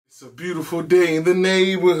It's a beautiful day in the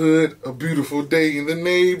neighborhood, a beautiful day in the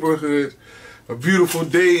neighborhood, a beautiful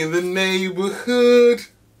day in the neighborhood.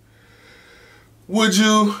 Would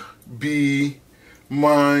you be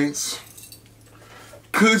mine?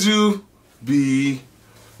 Could you be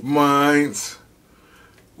mine?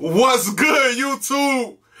 What's good,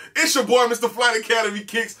 YouTube? It's your boy, Mr. FlightAcademy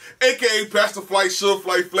Kicks, aka Pastor Flight, Sugar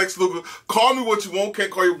Flight, Flex Luger. Call me what you want,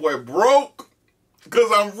 can't call your boy broke,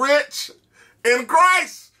 because I'm rich in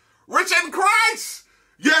Christ. Rich in Christ.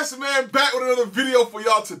 Yes, man, back with another video for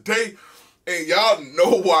y'all today. And y'all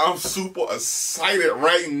know why I'm super excited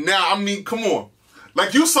right now. I mean, come on.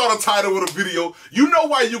 Like, you saw the title of the video. You know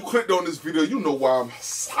why you clicked on this video. You know why I'm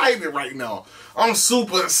excited right now. I'm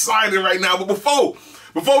super excited right now. But before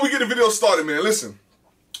we get the video started, man, listen.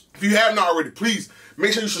 If you have not already, please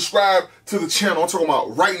make sure you subscribe to the channel. I'm talking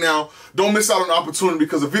about right now. Don't miss out on the opportunity,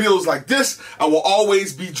 because of videos like this, I will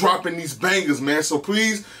always be dropping these bangers, man. So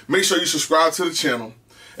please make sure you subscribe to the channel.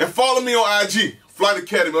 And follow me on IG,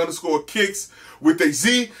 FlightAcademy_Kicks with a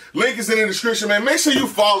Z. Link is in the description, man. Make sure you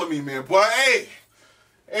follow me, man. But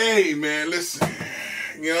hey, man, listen.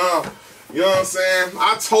 You know what I'm saying?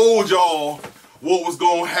 I told y'all what was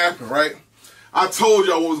going to happen, right? I told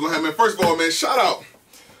y'all what was going to happen. First of all, man, shout out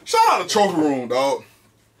to Trophy Room, dog.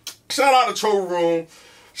 Shout out to Trophy Room.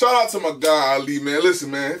 Shout out to my guy, Ali, man. Listen,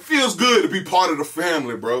 man, it feels good to be part of the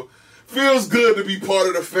family, bro. Feels good to be part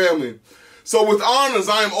of the family. So with honors,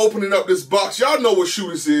 I am opening up this box. Y'all know what shoe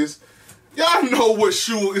this is. Y'all know what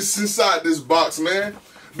shoe is inside this box, man.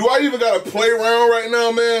 Do I even got to play around right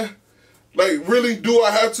now, man? Like, really, do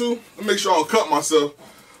I have to? Let me make sure I don't cut myself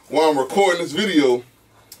while I'm recording this video.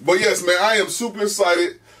 But yes, man, I am super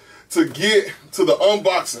excited to get to the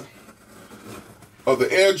unboxing of the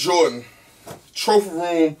Air Jordan Trophy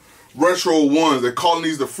Room Retro 1s. They're calling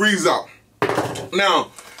these the Freeze Out.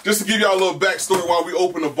 Now, just to give y'all a little backstory while we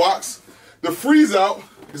open the box, the Freeze Out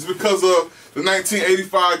is because of the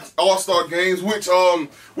 1985 All-Star Games, which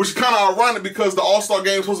is kind of ironic because the All-Star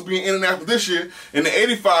Games was supposed to be in Indianapolis this year, and the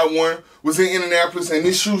 85 one was in Indianapolis, and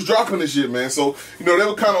these shoes dropping this year, man. So, you know, they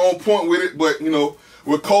were kind of on point with it, but, you know,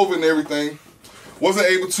 with COVID and everything, wasn't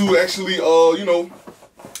able to actually, you know,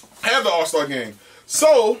 have the All-Star Game.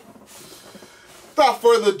 So, without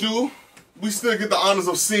further ado, we still get the honors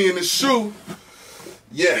of seeing this shoe.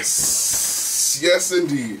 Yes. Yes,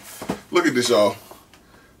 indeed. Look at this, y'all.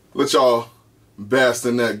 Let y'all bask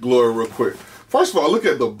in that glory real quick. First of all, look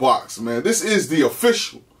at the box, man. This is the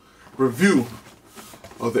official review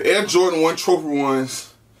of the Air Jordan 1 Trophy Room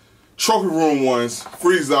 1s,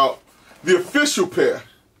 Freeze Out. The official pair.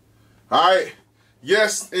 Alright?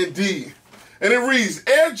 Yes, indeed. And it reads,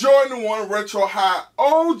 Air Jordan 1 Retro High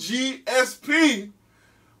OGSP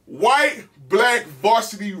White, Black,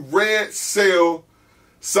 Varsity, Red, Sail,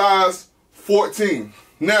 size 14.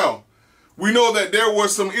 Now, we know that there were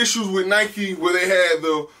some issues with Nike where they had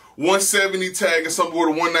the 170 tag and some were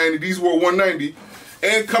the 190. These were 190.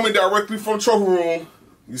 And coming directly from Trophy Room,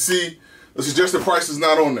 you see, the suggested price is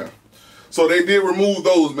not on there. So they did remove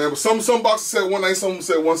those, man. But some boxes said 190, some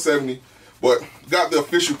said 170. But got the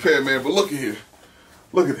official pair, man. But look at here.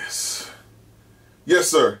 Look at this. Yes,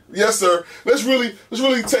 sir. Yes, sir. Let's really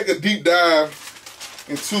take a deep dive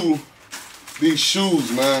into these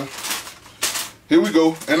shoes, man. Here we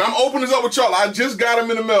go. And I'm opening this up with y'all. I just got them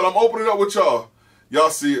in the mail. I'm opening it up with y'all. Y'all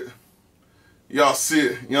see it. Y'all see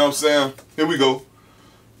it. You know what I'm saying? Here we go.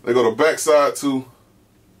 They go to the back side, too.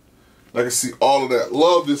 I can see all of that.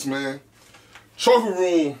 Love this, man. Trophy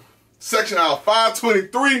Room, section aisle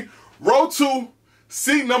 523, row 2,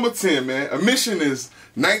 seat number 10, man. Admission is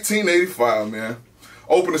 $19.85, man.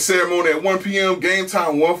 Open the ceremony at 1 p.m., game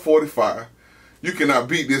time 1:45. You cannot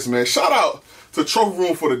beat this, man. Shout out to Trophy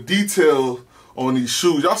Room for the details on these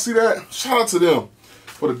shoes. Y'all see that? Shout out to them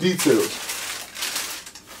for the details.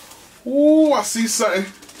 Ooh, I see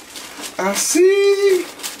something. I see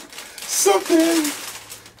something.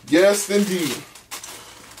 Yes, indeed.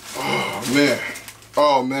 Oh, man.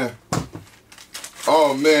 Oh, man.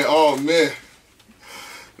 Oh, man. Oh, man.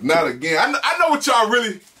 Not again. I know what y'all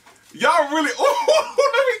really,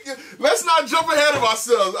 let's not jump ahead of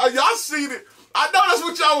ourselves. Y'all seen it. I know that's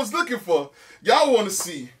what y'all was looking for. Y'all want to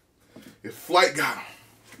see if Flight got them.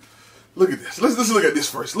 Look at this. Let's look at this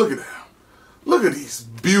first. Look at that. Look at these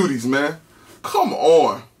beauties, man. Come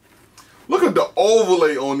on. Look at the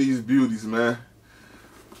overlay on these beauties, man.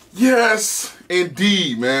 Yes,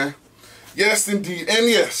 indeed, man. Yes, indeed. And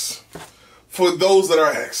yes, for those that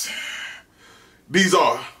are asking, these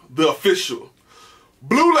are the official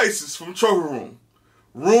blue laces from Trophy Room.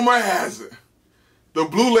 Rumor has it, the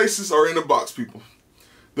blue laces are in the box, people.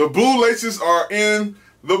 The blue laces are in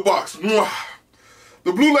the box.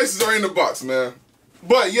 the blue laces are in the box, man.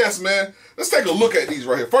 But yes, man, let's take a look at these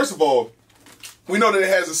right here. First of all, we know that it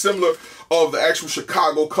has a similar of the actual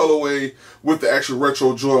Chicago colorway with the actual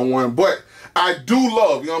retro Jordan 1. But I do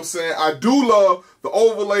love, you know what I'm saying? I do love the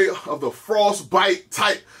overlay of the frostbite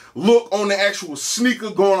type look on the actual sneaker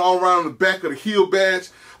going all around the back of the heel badge.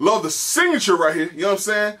 Love the signature right here, you know what I'm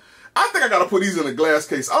saying? I think I gotta put these in a glass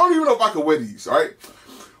case. I don't even know if I can wear these, all right?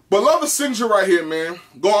 But love the signature right here, man.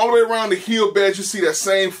 Going all the way around the heel badge, you see that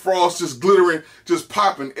same frost just glittering, just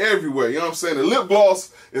popping everywhere, you know what I'm saying? The lip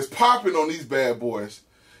gloss is popping on these bad boys.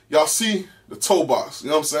 Y'all see the toe box, you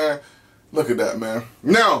know what I'm saying? Look at that, man.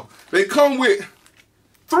 Now, they come with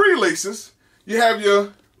 3 laces. You have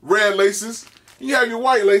your red laces, you have your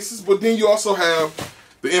white laces, but then you also have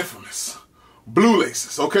the infamous blue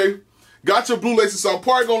laces, okay? Got your blue laces, so I'm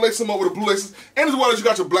probably gonna lace them up with the blue laces, and as well as you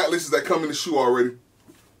got your black laces that come in the shoe already.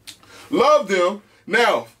 Love them.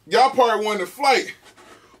 Now, y'all probably wondering, Flight,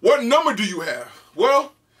 what number do you have?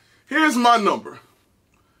 Well, here's my number.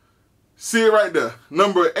 See it right there.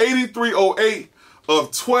 Number 8308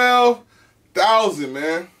 of 12,000,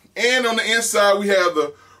 man. And on the inside, we have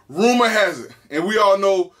the rumor has it. And we all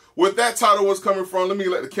know what that title was coming from. Let me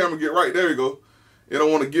let the camera get right. There you go. It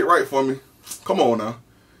don't want to get right for me. Come on now.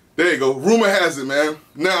 There you go. Rumor has it, man.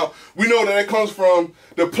 Now, we know that it comes from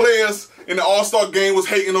the players in the All-Star game was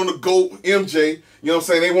hating on the GOAT, MJ. You know what I'm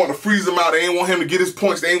saying? They want to freeze him out. They ain't want him to get his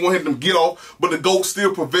points. They ain't want him to get off. But the GOAT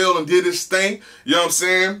still prevailed and did his thing. You know what I'm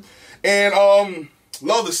saying? And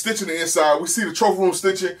love the stitching on the inside. We see the trophy room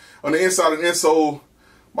stitching on the inside and insole.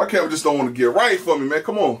 My camera just don't want to get right for me, man.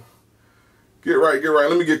 Come on. Get right, get right.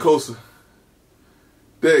 Let me get closer.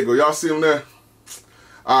 There you go. Y'all see him there?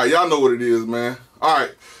 All right, y'all know what it is, man. All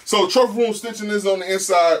right. So trophy room stitching is on the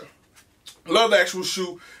inside. Love the actual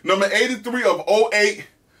shoe. Number 83 of 08.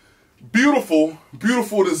 Beautiful,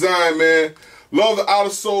 beautiful design, man. Love the outer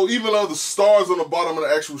sole. Even love the stars on the bottom of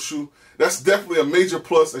the actual shoe. That's definitely a major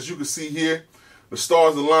plus, as you can see here. The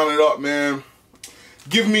stars are lining up, man.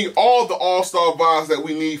 Give me all the all-star vibes that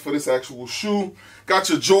we need for this actual shoe. Got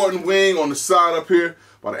your Jordan wing on the side up here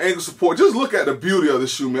by the ankle support. Just look at the beauty of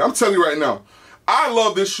this shoe, man. I'm telling you right now. I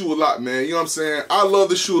love this shoe a lot, man. You know what I'm saying? I love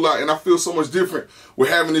this shoe a lot, and I feel so much different with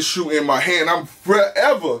having this shoe in my hand. I'm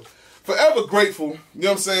forever grateful, you know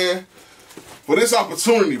what I'm saying, for this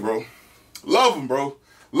opportunity, bro. Love them, bro.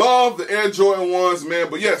 Love the Air Jordan 1s, man.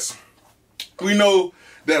 But yes, we know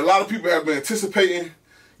that a lot of people have been anticipating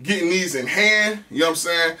getting these in hand. You know what I'm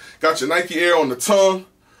saying? Got your Nike Air on the tongue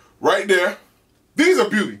right there. These are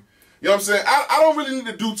beauty. You know what I'm saying? I don't really need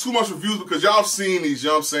to do too much reviews because y'all seen these, you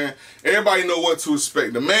know what I'm saying? Everybody know what to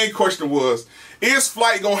expect. The main question was, is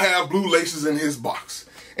Flight gonna have blue laces in his box?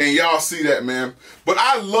 And y'all see that, man. But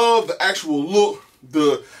I love the actual look.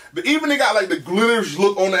 Even they got like the glitters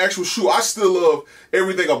look on the actual shoe. I still love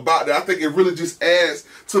everything about that. I think it really just adds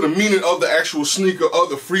to the meaning of the actual sneaker, of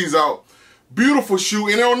the freeze out. Beautiful shoe.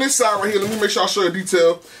 And then on this side right here, let me make sure I show you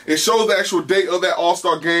detail. It shows the actual date of that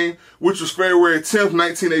All-Star game, which was February 10th,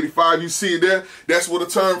 1985. You see it there. That's where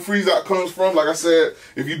the term freeze out comes from. Like I said,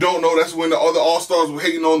 if you don't know, that's when the other All-Stars were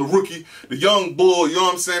hating on the rookie, the young bull, you know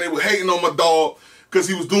what I'm saying? They were hating on my dog because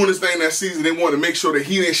he was doing his thing that season. They wanted to make sure that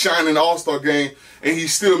he didn't shine in the All-Star game, and he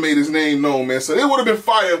still made his name known, man. So it would have been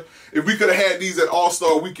fire if we could have had these at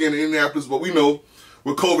All-Star weekend in Indianapolis, but we know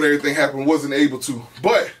with COVID and everything happened, wasn't able to.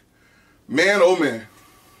 But man, oh man.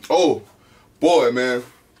 Oh, boy, man.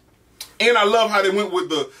 And I love how they went with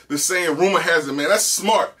the saying, rumor has it, man. That's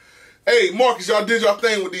smart. Hey, Marcus, y'all did y'all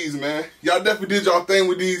thing with these, man. Y'all definitely did y'all thing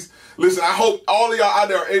with these. Listen, I hope all of y'all out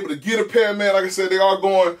there are able to get a pair, man. Like I said, they are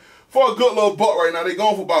going for a good little buck right now. They're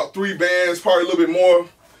going for about 3 bands, probably a little bit more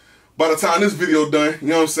by the time this video done. You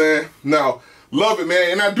know what I'm saying? Now, love it,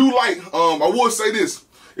 man. And I do like, I would say this.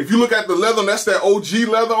 If you look at the leather, that's that OG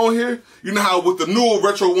leather on here. You know how with the newer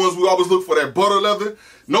retro ones, we always look for that butter leather.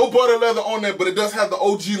 No butter leather on there, but it does have the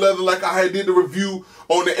OG leather like I had did the review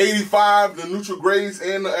on the 85, the neutral grades,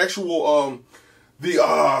 and the actual,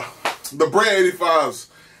 the brand 85s.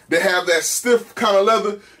 They have that stiff kind of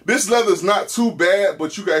leather. This leather is not too bad,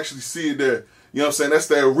 but you can actually see it there. You know what I'm saying? That's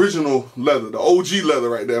the original leather, the OG leather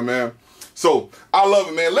right there, man. So, I love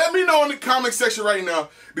it, man. Let me know in the comment section right now,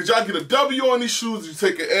 did y'all get a W on these shoes? Did you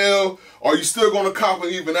take an L? Or are you still going to cop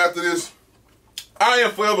it even after this? I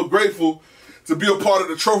am forever grateful to be a part of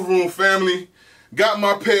the Trophy Room family. Got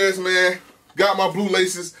my pairs, man. Got my blue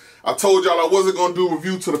laces. I told y'all I wasn't going to do a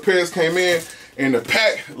review till the pairs came in. And the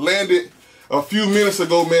pack landed a few minutes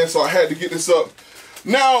ago, man. So I had to get this up.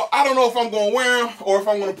 Now, I don't know if I'm going to wear them or if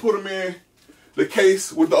I'm going to put them in the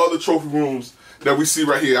case with the other Trophy Rooms that we see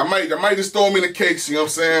right here. I might just throw them in the case, you know what I'm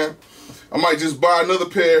saying? I might just buy another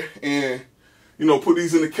pair and, you know, put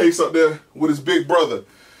these in the case up there with his big brother.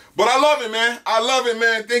 But I love it, man. I love it,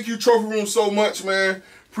 man. Thank you, Trophy Room, so much, man.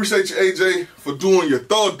 Appreciate you, AJ, for doing your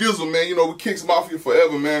thug dizzle, man. You know, we Kicks Mafia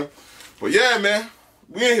forever, man. But yeah, man,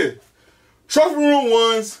 we in here. Trophy Room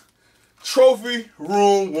ones. Trophy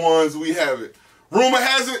Room ones, we have it. Rumor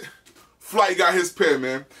has it, Flight got his pair,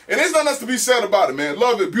 man. And there's nothing else to be said about it, man.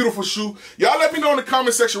 Love it, beautiful shoe. Y'all let me know in the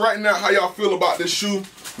comment section right now how y'all feel about this shoe.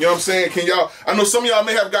 You know what I'm saying? Can y'all, I know some of y'all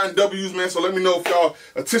may have gotten W's, man, so let me know if y'all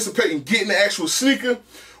anticipating getting the actual sneaker.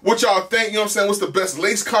 What y'all think, you know what I'm saying? What's the best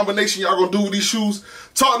lace combination y'all gonna do with these shoes?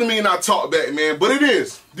 Talk to me and I'll talk back, man. But it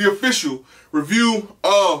is the official review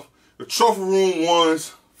of the Trophy Room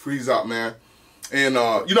ones. Freeze out, man. And,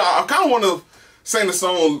 you know, I kind of want to sing the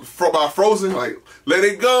song by Frozen, like, let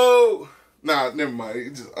it go. Nah, never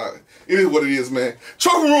mind. It is what it is, man.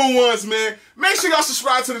 Trophy Room ones, man. Make sure y'all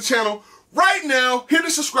subscribe to the channel right now. Hit the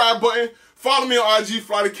subscribe button. Follow me on IG,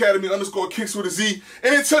 FlightAcademy _kicks with a Z.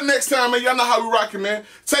 And until next time, man, y'all know how we rockin', man.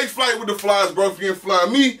 Take flight with the flies, bro. If you ain't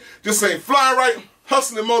flying me, just ain't flying right.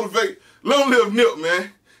 Hustle and motivate. Long live Nip, man.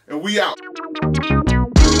 And we out.